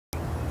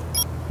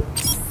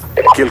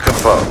Kill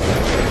confirmed.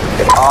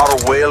 Our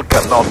whale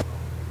cannot.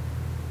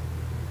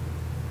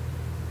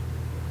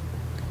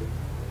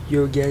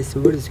 Yo guys,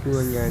 so what is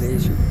going on?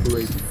 It's your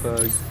boy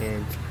Bug,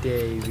 and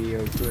today we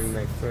are joining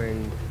my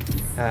friend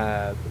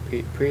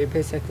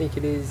Priapus, I think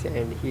it is,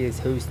 and he is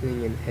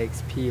hosting an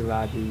XP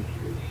lobby.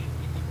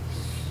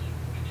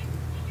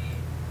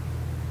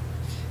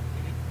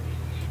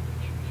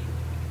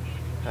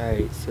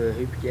 Alright, so I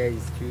hope you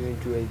guys do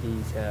enjoy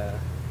these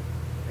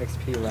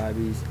XP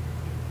lobbies.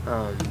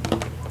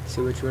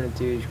 So what you want to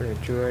do is you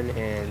want to join,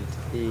 and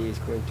he is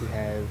going to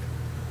have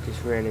this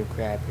random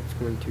crap. It's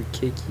going to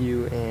kick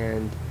you,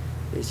 and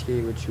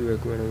basically what you are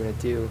going to want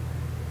to do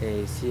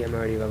is, see, I'm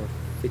already level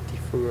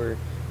 54,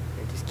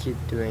 and just keep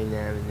doing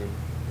that, and then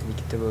when you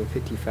get to level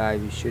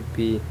 55 you should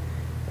be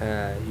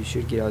you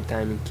should get all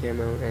diamond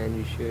camo, and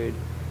you should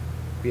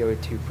be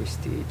able to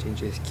prestige, and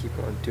just keep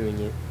on doing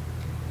it.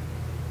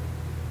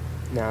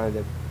 Now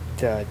the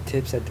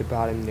tips at the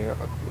bottom, they're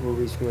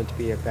always going to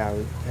be about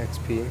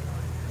XP.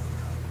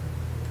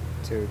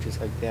 So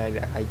just like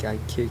that, I got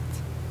kicked.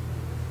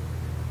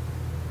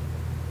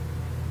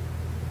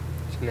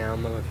 So now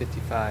I'm level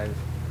 55,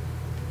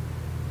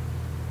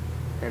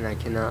 and I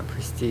cannot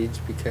prestige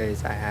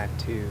because I have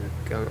to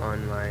go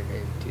online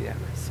and do that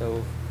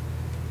myself,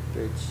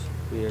 which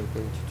we are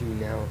going to do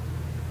now.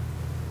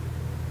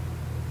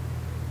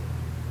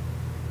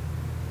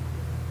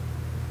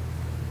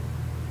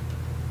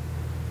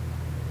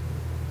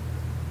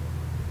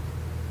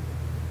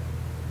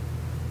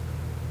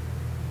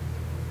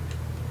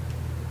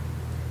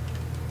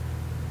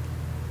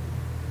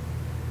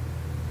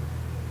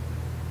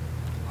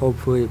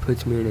 Hopefully it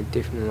puts me in a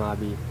different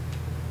lobby,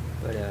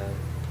 but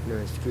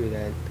no, screw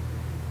that.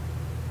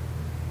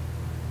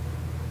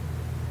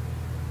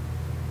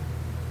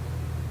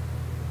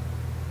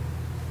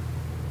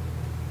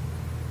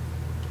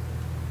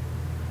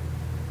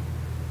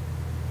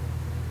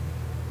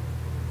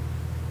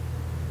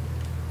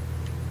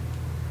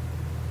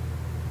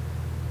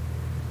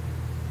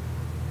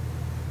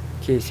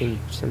 Okay, so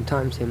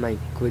sometimes it might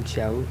glitch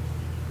out,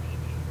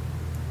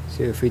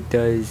 so if it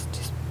does,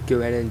 just go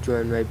ahead and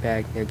join right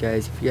back. Now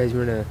guys, if you guys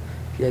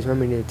want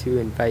me to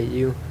invite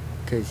you,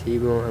 because he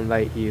won't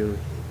invite you,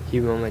 he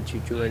won't let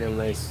you join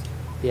unless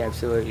he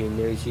absolutely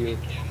knows you.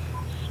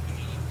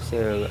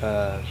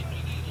 So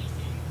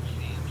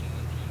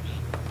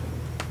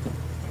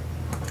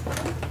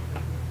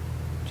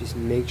just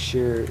make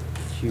sure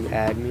you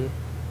add me.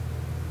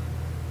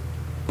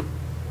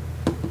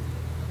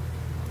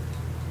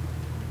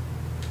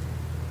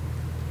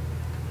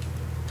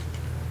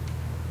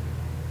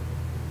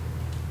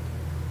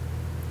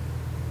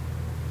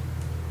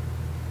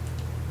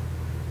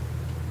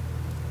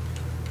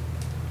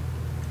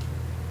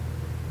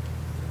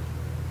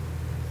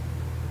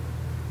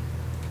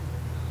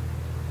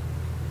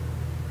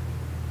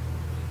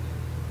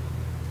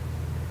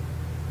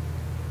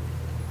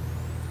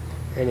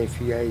 And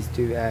if you guys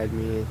do add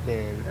me,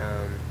 then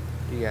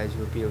you guys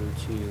will be able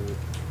to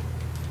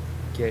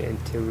get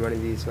into one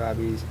of these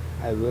lobbies.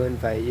 I will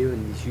invite you,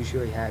 and these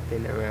usually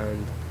happen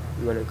around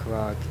 1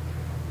 o'clock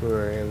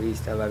or at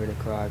least 11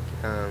 o'clock,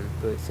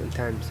 but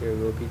sometimes there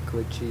will be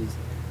glitches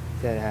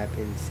that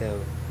happen, so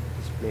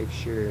just make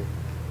sure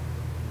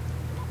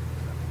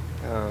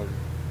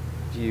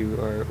you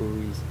are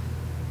always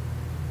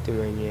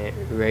doing it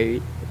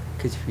right,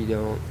 because if you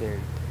don't,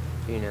 then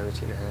you know what's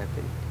going to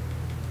happen.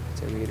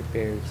 So I'm gonna get a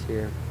barracks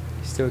here.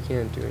 Still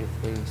can't do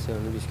anything, so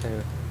I'm just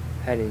gonna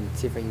head and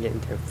see if I can get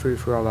into a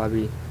free-for-all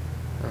lobby.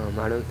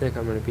 I don't think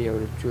I'm gonna be able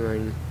to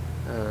join,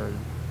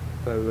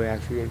 but we're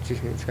actually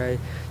just gonna try.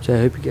 So I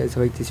hope you guys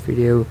like this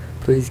video.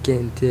 Please get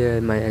into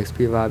my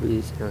XP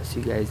lobbies, and I'll see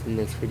you guys in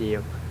the next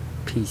video.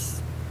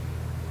 Peace.